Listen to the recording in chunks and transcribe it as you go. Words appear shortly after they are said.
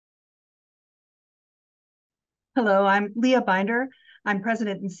Hello, I'm Leah Binder. I'm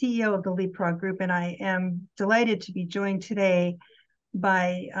president and CEO of the Leapfrog Group, and I am delighted to be joined today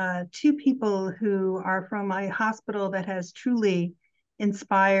by two people who are from a hospital that has truly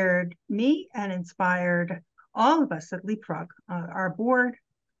inspired me and inspired all of us at Leapfrog, our board,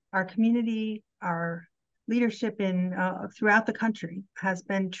 our community, our leadership in throughout the country has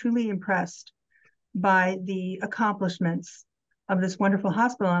been truly impressed by the accomplishments of this wonderful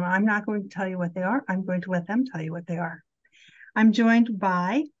hospital. And I'm not going to tell you what they are. I'm going to let them tell you what they are. I'm joined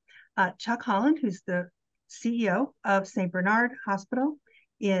by Chuck Holland, who's the CEO of St. Bernard Hospital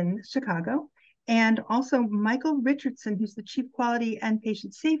in Chicago, and also Michael Richardson, who's the Chief Quality and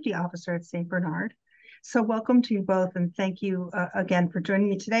Patient Safety Officer at St. Bernard. So welcome to you both, and thank you again for joining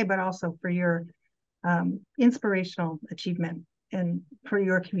me today, but also for your inspirational achievement and for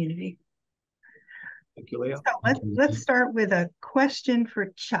your community. Thank you, Leah. So let's start with a question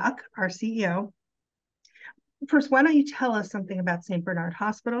for Chuck, our CEO. First, why don't you tell us something about St. Bernard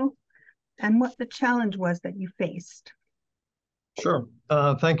Hospital and what the challenge was that you faced? Sure.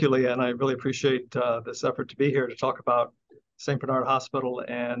 Thank you, Leah, and I really appreciate this effort to be here to talk about St. Bernard Hospital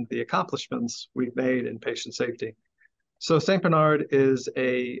and the accomplishments we've made in patient safety. So St. Bernard is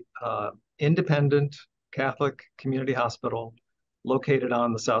a independent Catholic community hospital located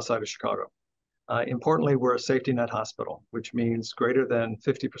on the south side of Chicago. Importantly, we're a safety net hospital, which means greater than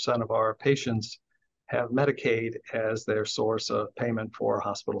 50% of our patients have Medicaid as their source of payment for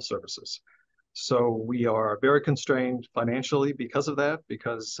hospital services. So we are very constrained financially because of that,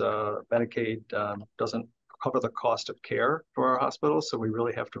 because Medicaid doesn't cover the cost of care for our hospitals. So we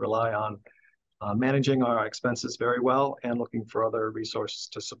really have to rely on managing our expenses very well and looking for other resources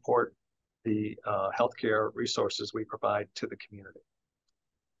to support the healthcare resources we provide to the community.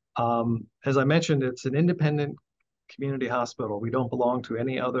 As I mentioned, it's an independent community hospital. We don't belong to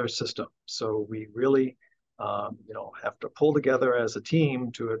any other system. So we really, have to pull together as a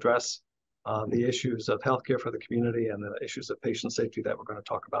team to address the issues of healthcare for the community and the issues of patient safety that we're going to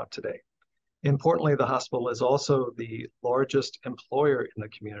talk about today. Importantly, the hospital is also the largest employer in the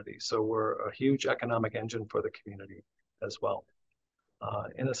community. So we're a huge economic engine for the community as well.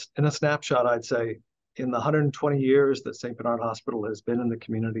 In a snapshot, I'd say, in the 120 years that St. Bernard Hospital has been in the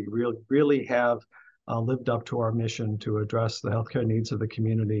community, really have lived up to our mission to address the healthcare needs of the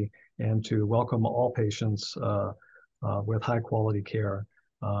community and to welcome all patients with high quality care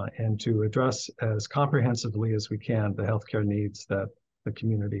and to address as comprehensively as we can the healthcare needs that the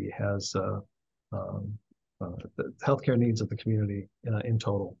community has, the healthcare needs of the community in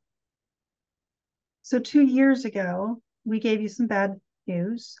total. So 2 years ago, we gave you some bad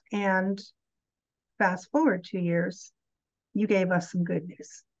news, and fast forward 2 years, you gave us some good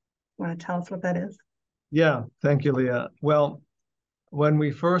news. Want to tell us what that is? Yeah, thank you, Leah. Well, when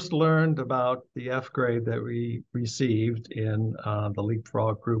we first learned about the F grade that we received in the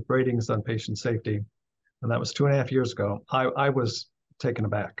Leapfrog group ratings on patient safety, and that was 2.5 years ago, I was taken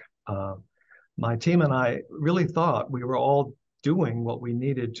aback. My team and I really thought we were all doing what we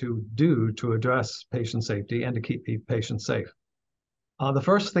needed to do to address patient safety and to keep patients safe. The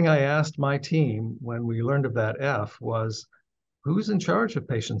first thing I asked my team when we learned of that F was, who's in charge of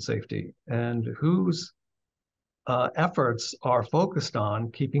patient safety and whose efforts are focused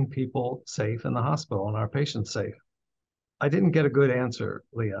on keeping people safe in the hospital and our patients safe? I didn't get a good answer,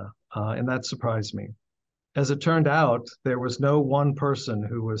 Leah, and that surprised me. As it turned out, there was no one person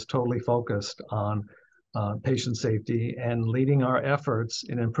who was totally focused on patient safety and leading our efforts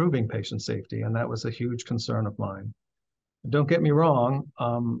in improving patient safety, and that was a huge concern of mine. Don't get me wrong,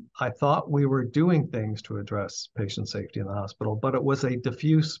 I thought we were doing things to address patient safety in the hospital, but it was a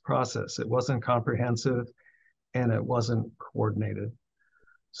diffuse process. It wasn't comprehensive and it wasn't coordinated.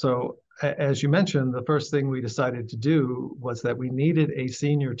 So as you mentioned, the first thing we decided to do was that we needed a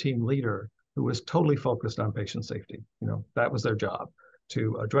senior team leader who was totally focused on patient safety. That was their job,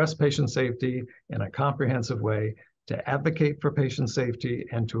 to address patient safety in a comprehensive way, to advocate for patient safety,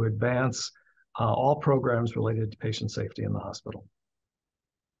 and to advance all programs related to patient safety in the hospital.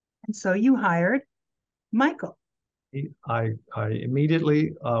 And so you hired Michael. I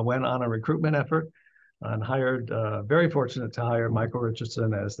immediately went on a recruitment effort and hired, very fortunate to hire Michael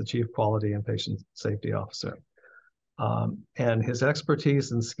Richardson as the Chief Quality and Patient Safety Officer. And his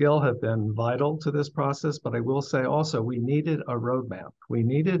expertise and skill have been vital to this process, but I will say also we needed a roadmap. We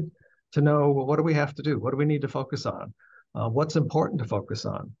needed to know, well, what do we have to do? What do we need to focus on? What's important to focus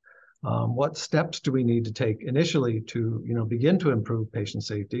on? What steps do we need to take initially to begin to improve patient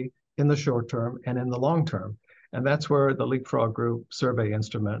safety in the short term and in the long term? And that's where the Leapfrog Group survey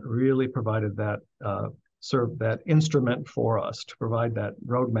instrument really provided that instrument for us to provide that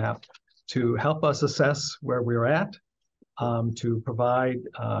roadmap to help us assess where we're at, to provide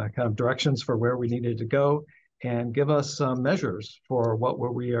kind of directions for where we needed to go, and give us some measures for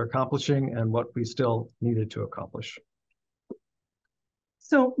what we are accomplishing and what we still needed to accomplish.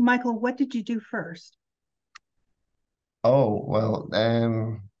 So, Michael, what did you do first? Oh, well,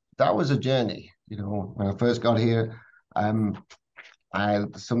 that was a journey. You know, when I first got here,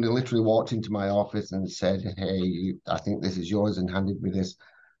 somebody literally walked into my office and said, "Hey, I think this is yours," and handed me this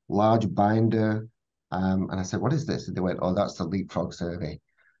large binder. And I said, "What is this?" And they went, "Oh, that's the Leapfrog survey."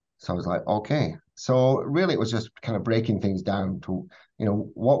 So I was like, "Okay." So really, it was just kind of breaking things down to, you know,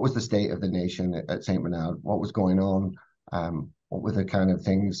 what was the state of the nation at St. Bernard? What was going on? What were the kind of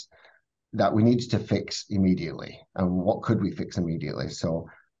things that we needed to fix immediately, and what could we fix immediately? So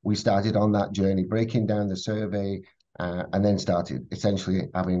we started on that journey, breaking down the survey, and then started essentially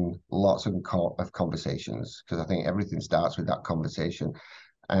having lots of conversations, because I think everything starts with that conversation,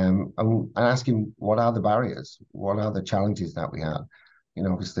 and asking, what are the barriers? What are the challenges that we have? You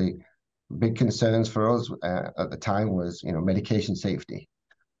know, obviously, big concerns for us at the time was, you know, medication safety.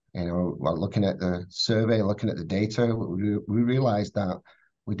 You know, while looking at the survey, looking at the data, we realized that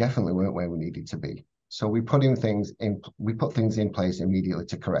we definitely weren't where we needed to be. So we put things in place immediately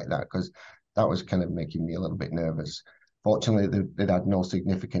to correct that, because that was kind of making me a little bit nervous. Fortunately, they'd had no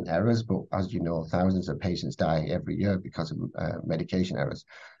significant errors, but as you know, thousands of patients die every year because of medication errors.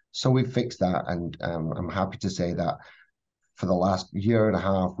 So we fixed that, and I'm happy to say that for the last year and a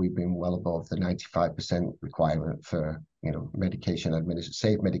half, we've been well above the 95% requirement for, you know,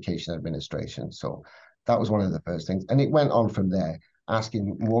 safe medication administration. So that was one of the first things, and it went on from there,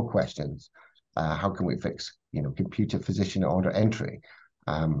 asking more questions. How can we fix, you know, computer physician order entry?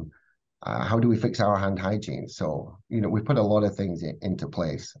 How do we fix our hand hygiene? So, you know, we put a lot of things into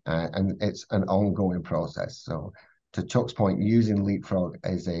place, and it's an ongoing process. So to Chuck's point, using Leapfrog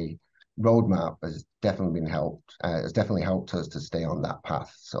as a roadmap has definitely helped us to stay on that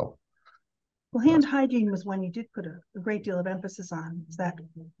path. So, well, hand hygiene was one you did put a great deal of emphasis on. Is that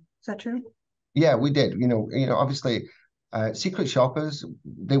true? Yeah, we did. You know, obviously, secret shoppers,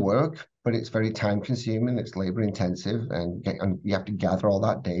 they work, but it's very time consuming. It's labor intensive, and you have to gather all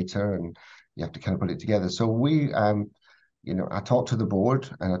that data, and you have to kind of put it together. So we, you know, I talked to the board,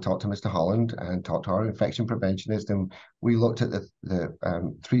 and I talked to Mr. Holland, and talked to our infection preventionist, and we looked at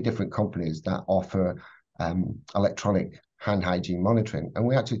the 3 different companies that offer electronic hand hygiene monitoring, and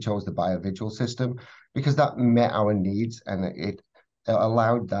we actually chose the BioVigil system because that met our needs, and it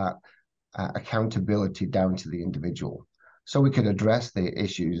allowed that accountability down to the individual, so we could address the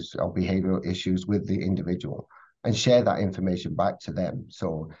issues or behavioral issues with the individual and share that information back to them.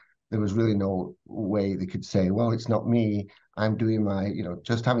 So there was really no way they could say, well, it's not me, I'm doing my, you know,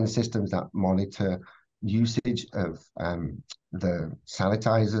 just having systems that monitor usage of the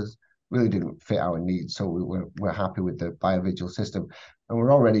sanitizers really didn't fit our needs. So we're happy with the BioVigil system, and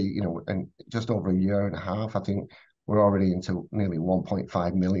we're already, you know, in just over a year and a half, I think we're already into nearly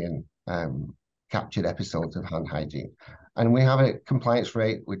 1.5 million captured episodes of hand hygiene, and we have a compliance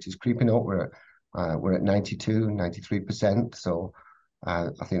rate which is creeping up. We're at 93%. So I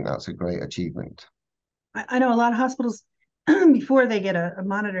think that's a great achievement. I know a lot of hospitals before they get a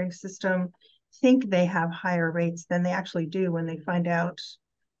monitoring system think they have higher rates than they actually do. When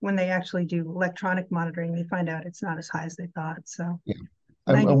they actually do electronic monitoring, they find out it's not as high as they thought. So yeah,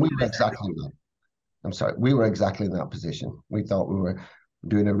 and we were exactly that. I'm sorry, we were exactly in that position. We thought we were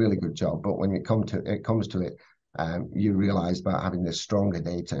doing a really good job, but when it comes to it, you realize about having this stronger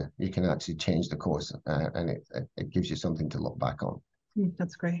data, you can actually change the course, and it gives you something to look back on.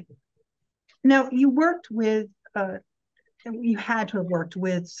 That's great. Now, you had to have worked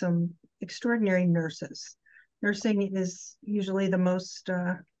with some extraordinary nurses. Nursing is usually the most,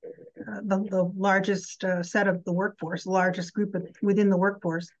 the largest set of the workforce, largest group within the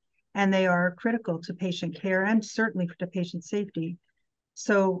workforce, and they are critical to patient care and certainly to patient safety.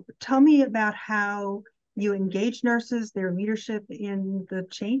 So tell me about how you engage nurses, their leadership in the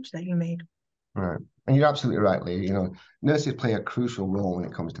change that you made. Right. And you're absolutely right, Leah. You know, nurses play a crucial role when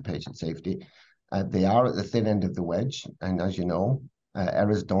it comes to patient safety. They are at the thin end of the wedge. And as you know,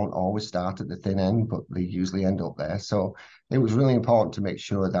 errors don't always start at the thin end, but they usually end up there. So it was really important to make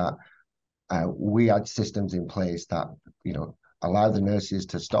sure that we had systems in place that, you know, allow the nurses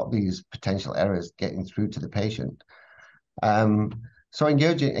to stop these potential errors getting through to the patient. So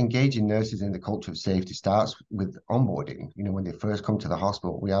engaging nurses in the culture of safety starts with onboarding. You know, when they first come to the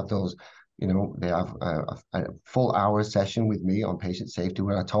hospital, we have those, you know, they have a full hour session with me on patient safety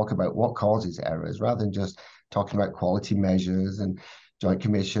where I talk about what causes errors rather than just talking about quality measures and joint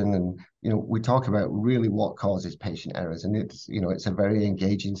commission and we talk about really what causes patient errors, and it's a very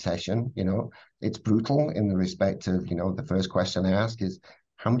engaging session. It's brutal in the respect of, the first question I ask is,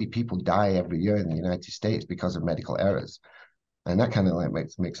 how many people die every year in the United States because of medical errors? And that kind of like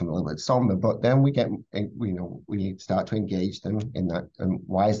makes them a little bit somber. But then we start to engage them in that, and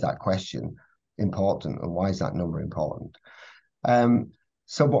why is that question important, and why is that number important?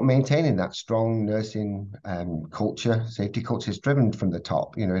 But maintaining that strong nursing culture, safety culture, is driven from the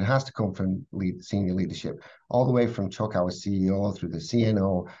top. It has to come from senior leadership, all the way from Chuck, our CEO, through the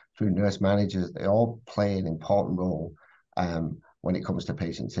CNO, through nurse managers. They all play an important role when it comes to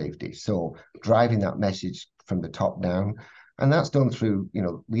patient safety. So driving that message from the top down, and that's done through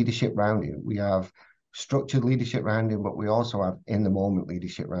leadership rounding. We have structured leadership rounding, but we also have in the moment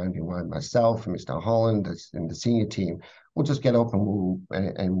leadership rounding, where myself and Mr. Holland and the senior team will just get up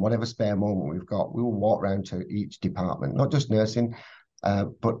and whatever spare moment we've got, we will walk around to each department, not just nursing,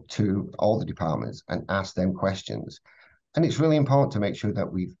 but to all the departments, and ask them questions. And it's really important to make sure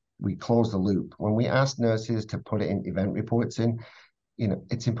that we close the loop. When we ask nurses to put it in event reports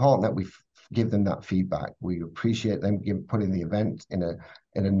it's important that we give them that feedback. We appreciate them putting the event in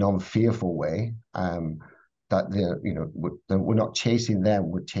a non-fearful way, that we're not chasing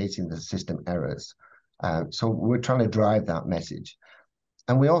them, we're chasing the system errors. So we're trying to drive that message.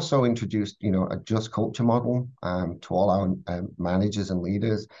 And we also introduced, a just culture model to all our managers and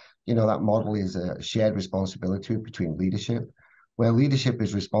leaders. That model is a shared responsibility between leadership, where leadership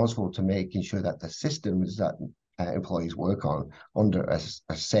is responsible to making sure that the systems that employees work on under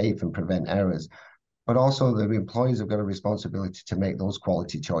are safe and prevent errors. But also the employees have got a responsibility to make those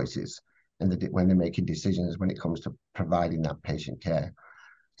quality choices when they're making decisions when it comes to providing that patient care.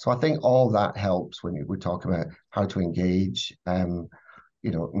 So I think all that helps when we talk about how to engage,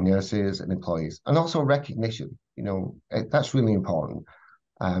 nurses and employees, and also recognition. That's really important.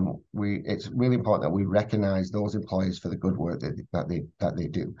 It's really important that we recognize those employees for the good work that they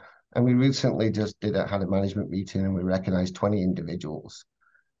do. And we recently just had a management meeting, and we recognized 20 individuals.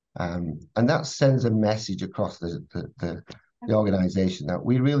 And that sends a message across the organization that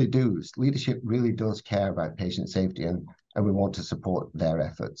we really do. Leadership really does care about patient safety, and we want to support their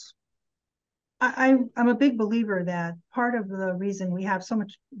efforts. I'm a big believer that part of the reason we have so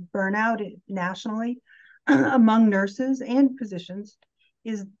much burnout nationally among nurses and physicians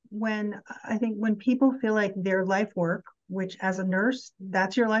is when people feel like their life work, which as a nurse,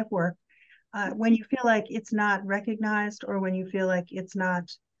 that's your life work, when you feel like it's not recognized, or when you feel like it's not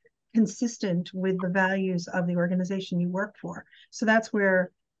consistent with the values of the organization you work for. So that's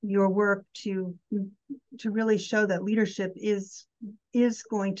where your work to really show that leadership is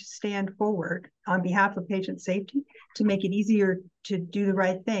going to stand forward on behalf of patient safety to make it easier to do the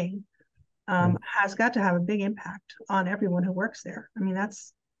right thing, has got to have a big impact on everyone who works there. I mean,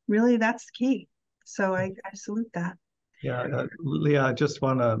 that's key. So I salute that. Yeah, Leah, I just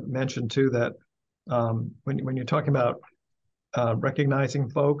want to mention too that when you're talking about recognizing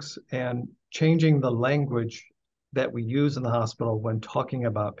folks and changing the language that we use in the hospital when talking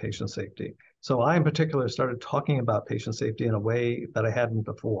about patient safety. So I in particular started talking about patient safety in a way that I hadn't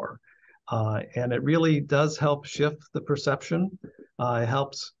before. And it really does help shift the perception. It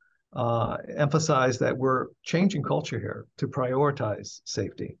helps emphasize that we're changing culture here to prioritize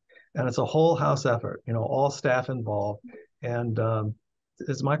safety. And it's a whole house effort, all staff involved. And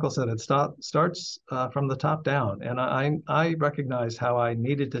as Michael said, it starts from the top down. And I recognized how I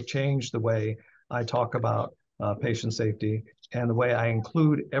needed to change the way I talk about patient safety and the way I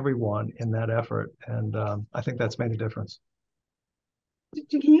include everyone in that effort. And I think that's made a difference.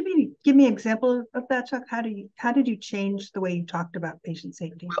 Can you give me an example of that, Chuck? How did you change the way you talked about patient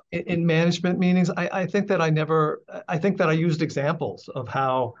safety? In management meetings, I think that I used examples of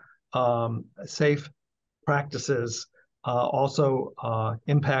how safe practices also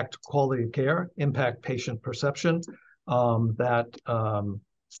impact quality of care, impact patient perception,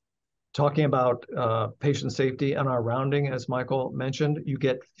 talking about patient safety and our rounding, as Michael mentioned, you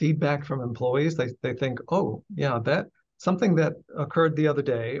get feedback from employees. They think, oh, yeah, that something that occurred the other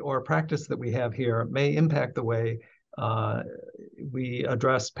day or a practice that we have here may impact the way we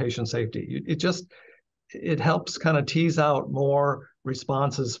address patient safety. It helps kind of tease out more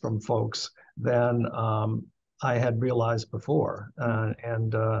responses from folks than I had realized before.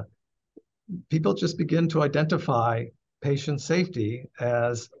 And people just begin to identify patient safety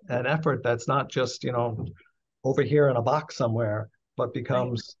as an effort that's not just, over here in a box somewhere, but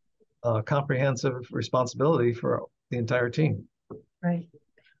becomes a comprehensive responsibility for the entire team. Right.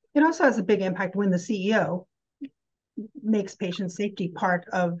 It also has a big impact when the CEO makes patient safety part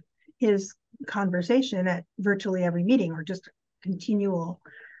of his conversation at virtually every meeting, or just continual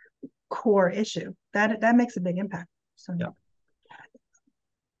core issue. That makes a big impact. So, yeah.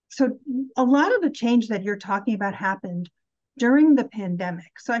 So a lot of the change that you're talking about happened during the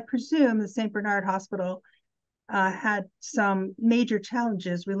pandemic. So I presume the St. Bernard Hospital had some major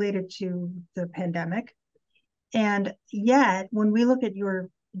challenges related to the pandemic. And yet, when we look at your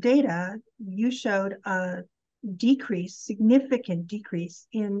data, you showed a significant decrease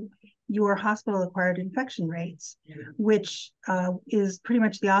in your hospital-acquired infection rates, which is pretty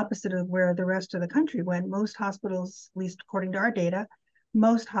much the opposite of where the rest of the country went. Most hospitals, at least according to our data,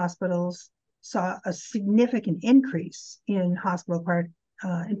 most hospitals saw a significant increase in hospital-acquired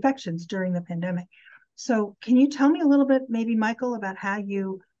infections during the pandemic. So can you tell me a little bit, maybe, Michael, about how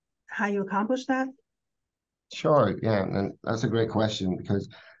you accomplished that? Sure, yeah, and that's a great question because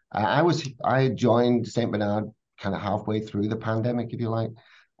I joined St. Bernard kind of halfway through the pandemic, if you like.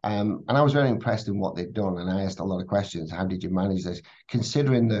 And I was very impressed in what they'd done. And I asked a lot of questions. How did you manage this?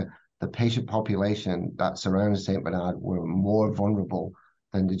 Considering the patient population that surrounds St. Bernard were more vulnerable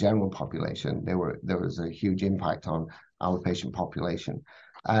than the general population, there was a huge impact on our patient population.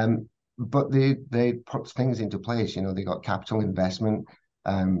 But they put things into place. You know, they got capital investment.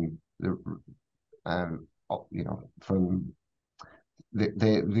 You know, from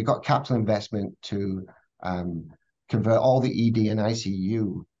they got capital investment to convert all the ED and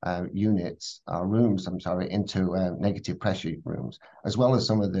ICU rooms, into negative pressure rooms, as well as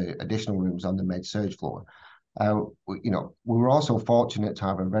some of the additional rooms on the med-surg floor. You know, we were also fortunate to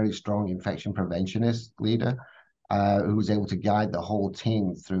have a very strong infection preventionist leader who was able to guide the whole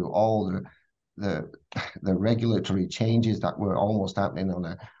team through all the regulatory changes that were almost happening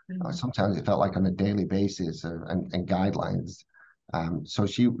on sometimes it felt like on a daily basis and guidelines. So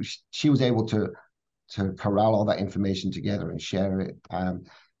she was able to corral all that information together and share it.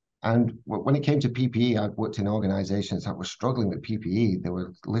 And when it came to PPE, I'd worked in organizations that were struggling with PPE. They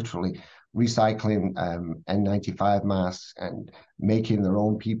were literally recycling N95 masks and making their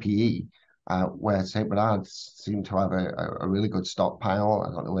own PPE, where St. Bernard seemed to have a really good stockpile.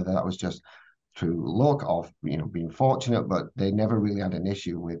 I don't know whether that was just through luck of, you know, being fortunate, but they never really had an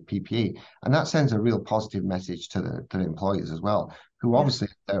issue with PPE. And that sends a real positive message to the employees as well, who obviously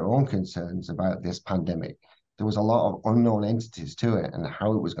have their own concerns about this pandemic. There was a lot of unknown entities to it and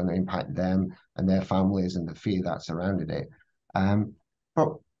how it was going to impact them and their families and the fear that surrounded it. But,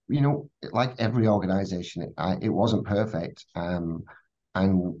 you know, like every organization, it wasn't perfect. And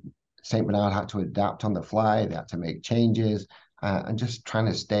St. Bernard had to adapt on the fly. They had to make changes and just trying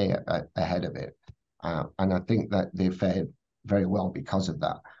to stay ahead of it. And I think that they fared very well because of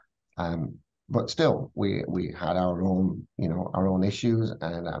that. But still, we had our own, you know, our own issues.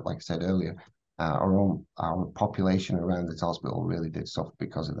 And like I said earlier, our population around this hospital really did suffer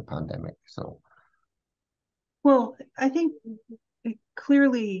because of the pandemic. So, well, I think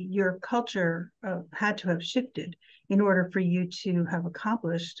clearly your culture had to have shifted in order for you to have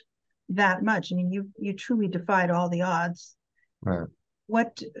accomplished that much. I mean, you truly defied all the odds. right.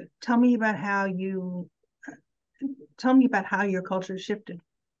 Tell me about how your culture shifted.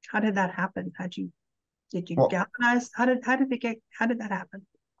 How did that happen? Did you galvanize? How did that happen?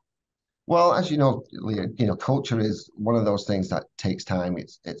 Well, as you know, Leah, you know, culture is one of those things that takes time.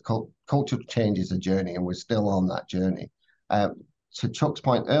 Culture change is a journey, and we're still on that journey. To Chuck's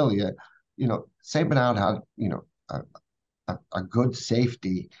point earlier, you know, St. Bernard had, you know, a good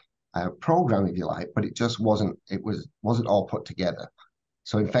safety program, if you like, but it just wasn't all put together.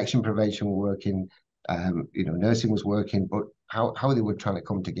 So infection prevention were working, you know, nursing was working, but how they were trying to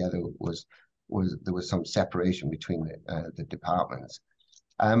come together was there was some separation between the departments.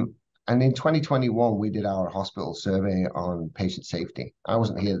 And in 2021, we did our hospital survey on patient safety. I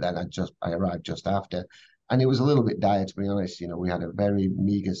wasn't here then. I arrived just after, and it was a little bit dire, to be honest. You know, we had a very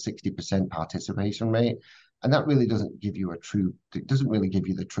meager 60% participation rate, and that really doesn't give you it doesn't really give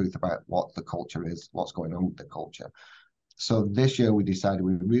you the truth about what the culture is, what's going on with the culture. So this year we decided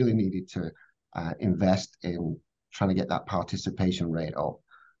we really needed to invest in trying to get that participation rate up.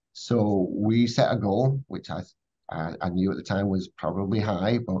 So we set a goal, which I knew at the time was probably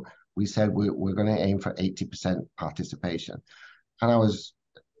high, but we said we're going to aim for 80% participation. And I'm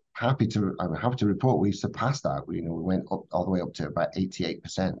happy to report we surpassed that. We went up all the way up to about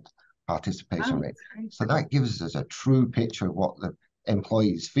 88% participation rate. So that gives us a true picture of what the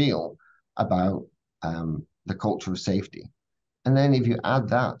employees feel about the culture of safety. And then if you add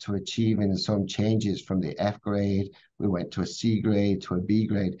that to achieving some changes from the F grade, we went to a C grade, to a B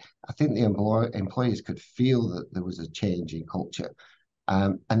grade, I think the employees could feel that there was a change in culture.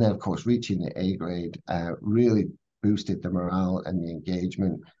 And then, of course, reaching the A grade really boosted the morale and the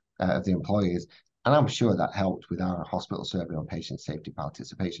engagement of the employees. And I'm sure that helped with our hospital survey on patient safety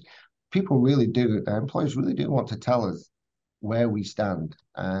participation. people really do, employees really do want to tell us where we stand.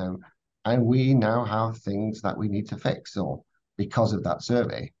 And we now have things that we need to fix. So because of that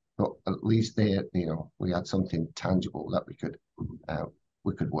survey, but at least we had something tangible that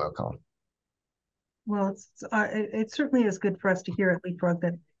we could work on. Well, it certainly is good for us to hear at Leapfrog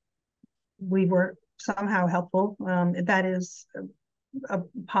that we were somehow helpful. That is a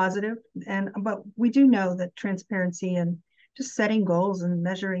positive, but we do know that transparency and just setting goals and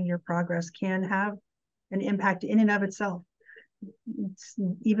measuring your progress can have an impact in and of itself,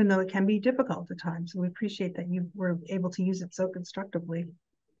 even though it can be difficult at times. So we appreciate that you were able to use it so constructively.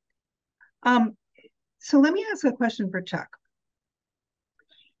 So let me ask a question for Chuck.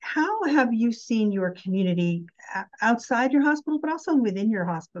 How have you seen your community outside your hospital, but also within your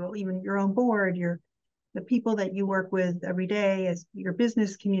hospital, even your own board, the people that you work with every day as your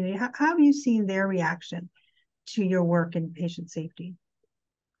business community, how have you seen their reaction to your work in patient safety?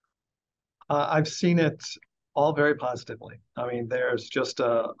 I've seen it all very positively. I mean, there's just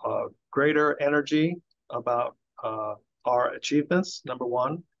a greater energy about our achievements, number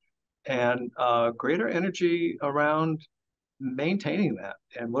one, and greater energy around maintaining that.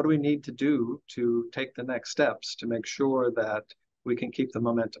 And what do we need to do to take the next steps to make sure that we can keep the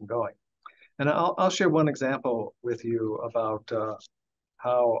momentum going? And I'll share one example with you about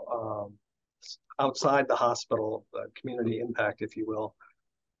how outside the hospital, community impact, if you will.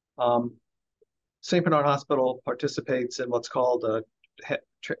 St. Bernard Hospital participates in what's called a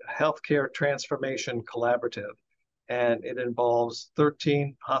Healthcare Transformation Collaborative, and it involves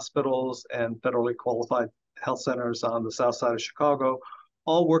 13 hospitals and federally qualified health centers on the south side of Chicago,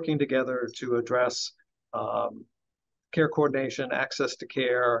 all working together to address care coordination, access to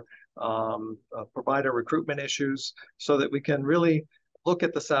care, provider recruitment issues, so that we can really look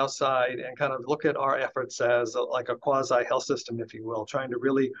at the south side and kind of look at our efforts as like a quasi health system, if you will, trying to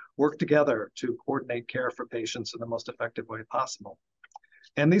really work together to coordinate care for patients in the most effective way possible.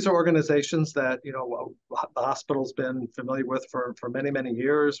 And these are organizations that, you know, the hospital's been familiar with for many, many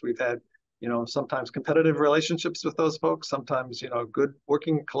years. We've had, you know, sometimes competitive relationships with those folks, sometimes, you know, good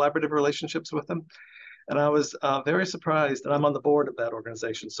working collaborative relationships with them. And I was very surprised, and I'm on the board of that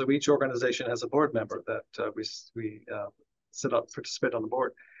organization. So each organization has a board member that we participate on the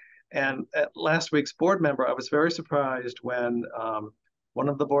board. And at last week's board member, I was very surprised when one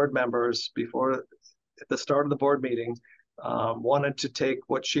of the board members, at the start of the board meeting, wanted to take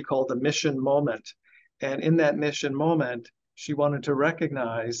what she called a mission moment. And in that mission moment, she wanted to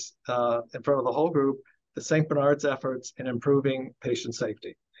recognize in front of the whole group the St. Bernard's efforts in improving patient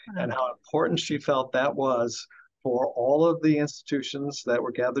safety and how important she felt that was for all of the institutions that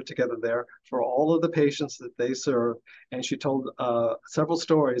were gathered together there, for all of the patients that they serve. And she told several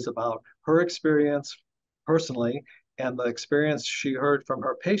stories about her experience personally and the experience she heard from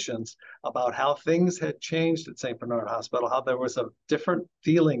her patients about how things had changed at St. Bernard Hospital, how there was a different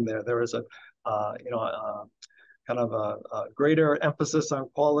feeling there. There was a kind of a greater emphasis on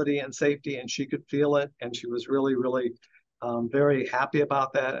quality and safety, and she could feel it. And she was really, really very happy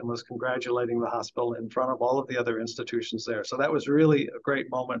about that and was congratulating the hospital in front of all of the other institutions there. So that was really a great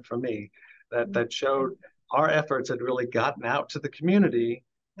moment for me that showed our efforts had really gotten out to the community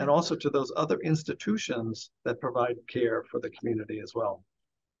and also to those other institutions that provide care for the community as well.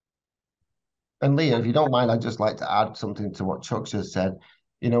 And Leah, if you don't mind, I'd just like to add something to what Chuck just said.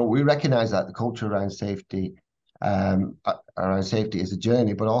 You know, we recognize that the culture around safety is a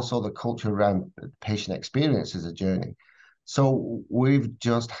journey, but also the culture around patient experience is a journey. So we've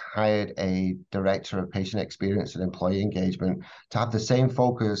just hired a director of patient experience and employee engagement to have the same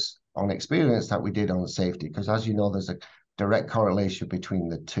focus on experience that we did on safety, because as you know, there's a direct correlation between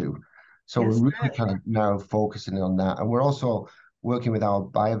the two. So Yes, we're really kind of now focusing on that. And we're also working with our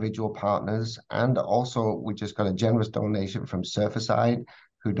biovisual partners. And also we just got a generous donation from Surfacide,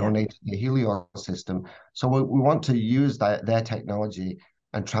 who donated the Helios system. So we want to use their technology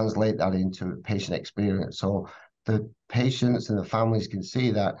and translate that into patient experience. So the patients and the families can see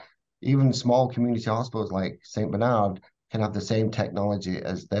that even small community hospitals like St. Bernard can have the same technology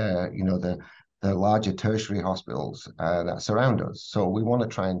as their, you know, the larger tertiary hospitals that surround us. So we want to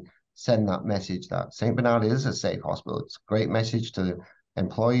try and send that message that St. Bernard is a safe hospital. It's a great message to the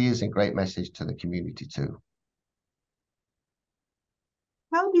employees and great message to the community too.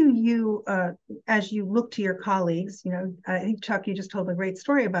 How do you, as you look to your colleagues, you know, I think, Chuck, you just told a great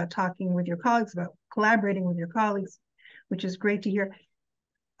story about talking with your colleagues, about collaborating with your colleagues, which is great to hear.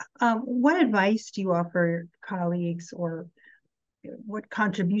 What advice do you offer colleagues, or what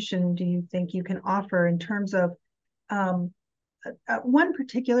contribution do you think you can offer in terms of one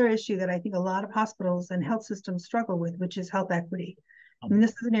particular issue that I think a lot of hospitals and health systems struggle with, which is health equity? I mean,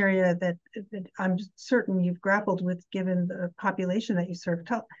 this is an area that I'm certain you've grappled with given the population that you serve.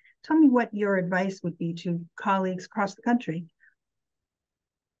 Tell me what your advice would be to colleagues across the country.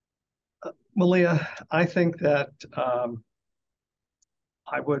 Well, Leah, I think that I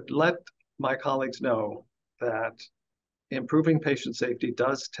would let my colleagues know that improving patient safety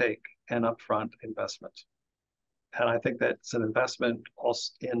does take an upfront investment. And I think that's an investment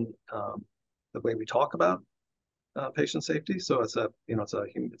also in the way we talk about patient safety. So it's a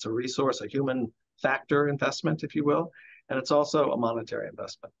resource, a human factor investment, if you will, and it's also a monetary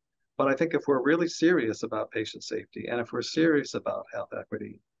investment. But I think if we're really serious about patient safety, and if we're serious about health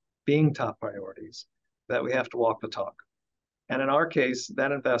equity being top priorities, that we have to walk the talk. And in our case,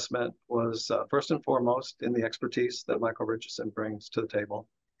 that investment was first and foremost in the expertise that Michael Richardson brings to the table,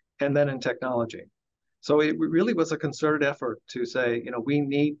 and then in technology. So it really was a concerted effort to say, we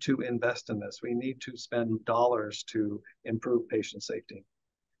need to invest in this. We need to spend dollars to improve patient safety,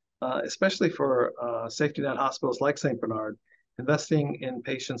 especially for safety net hospitals like St. Bernard. Investing in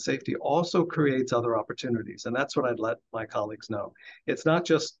patient safety also creates other opportunities. And that's what I'd let my colleagues know. It's not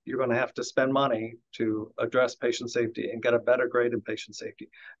just you're going to have to spend money to address patient safety and get a better grade in patient safety,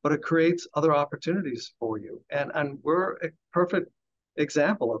 but it creates other opportunities for you. And we're a perfect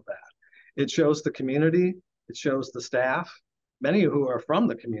example of that. It shows the community, it shows the staff, many who are from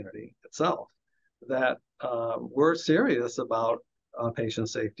the community itself, that we're serious about patient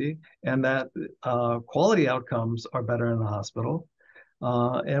safety, and that quality outcomes are better in the hospital.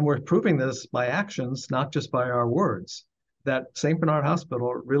 And we're proving this by actions, not just by our words, that St. Bernard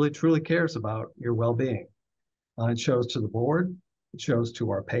Hospital really truly cares about your well-being. It shows to the board, it shows to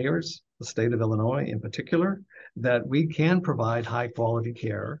our payers, the state of Illinois in particular, that we can provide high quality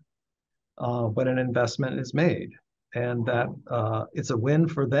care when an investment is made, and that it's a win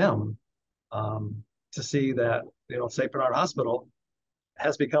for them to see that St. Bernard Hospital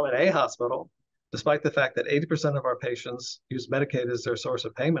has become an A hospital, despite the fact that 80% of our patients use Medicaid as their source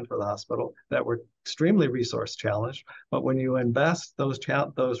of payment for the hospital, that we're extremely resource challenged. But when you invest those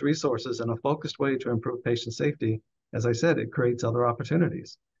resources in a focused way to improve patient safety, as I said, it creates other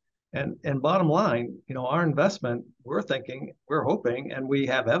opportunities. And bottom line, our investment, we're hoping, and we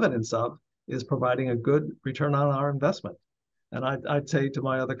have evidence of, is providing a good return on our investment. And I'd say to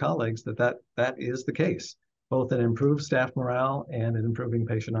my other colleagues that is the case, both in improved staff morale and in improving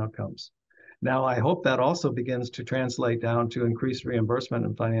patient outcomes. Now, I hope that also begins to translate down to increased reimbursement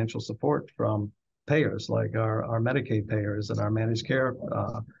and financial support from payers, like our Medicaid payers and our managed care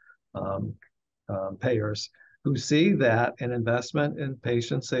payers, who see that an investment in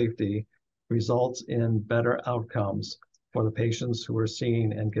patient safety results in better outcomes for the patients who are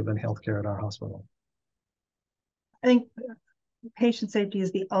seen and given healthcare at our hospital. I think patient safety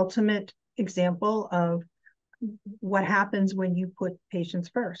is the ultimate example of what happens when you put patients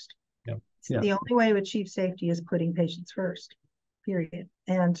first. Yeah. The only way to achieve safety is putting patients first, period.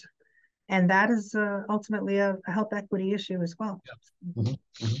 And that is ultimately a health equity issue as well. Yeah.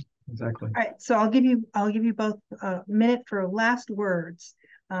 Mm-hmm. Mm-hmm. Exactly. All right, so I'll give you both a minute for last words.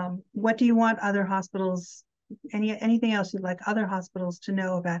 What do you want other hospitals, anything else you'd like other hospitals to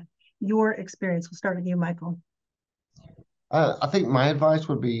know about your experience? We'll start with you, Michael. I think my advice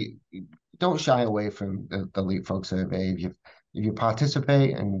would be, don't shy away from the Leapfrog survey. If you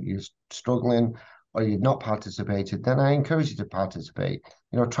participate and you're struggling, or you've not participated, then I encourage you to participate.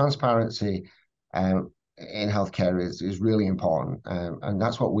 Transparency in healthcare is really important, and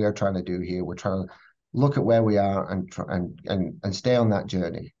that's what we're trying to do here. We're trying to look at where we are and stay on that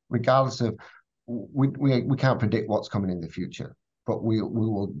journey, regardless of we can't predict what's coming in the future, but we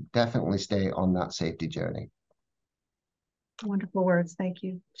will definitely stay on that safety journey. Wonderful words, thank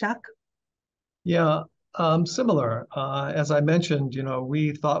you, Chuck. Yeah, similar. As I mentioned,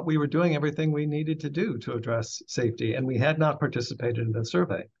 we thought we were doing everything we needed to do to address safety, and we had not participated in the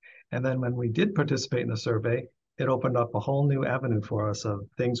survey. And then when we did participate in the survey, it opened up a whole new avenue for us of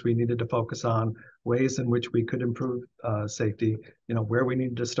things we needed to focus on, ways in which we could improve safety, where we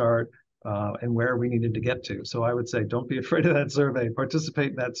needed to start and where we needed to get to. So I would say, don't be afraid of that survey. Participate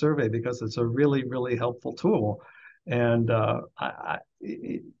in that survey because it's a really, really helpful tool. And I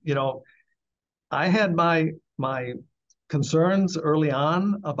had my concerns early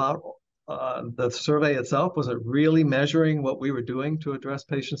on about the survey itself. Was it really measuring what we were doing to address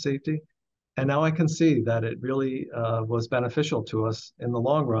patient safety? And now I can see that it really was beneficial to us in the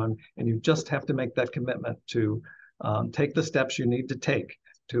long run. And you just have to make that commitment to take the steps you need to take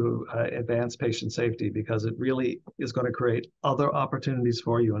to advance patient safety, because it really is going to create other opportunities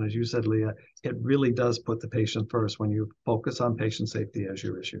for you. And as you said, Leah, it really does put the patient first when you focus on patient safety as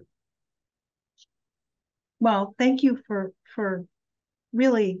your issue. Well, thank you for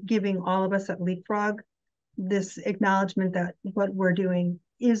really giving all of us at Leapfrog this acknowledgement that what we're doing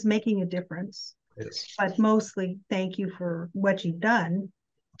is making a difference. Yes. But mostly, thank you for what you've done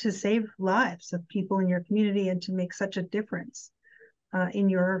to save lives of people in your community and to make such a difference in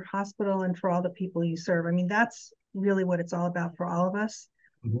your hospital and for all the people you serve. I mean, that's really what it's all about for all of us.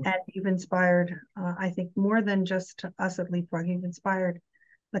 Mm-hmm. And you've inspired, I think, more than just us at Leapfrog, you've inspired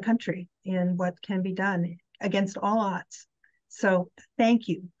the country in what can be done against all odds. So thank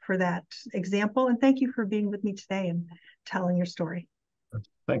you for that example. And thank you for being with me today and telling your story.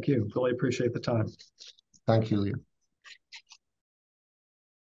 Thank you. Really appreciate the time. Thank you, Leah.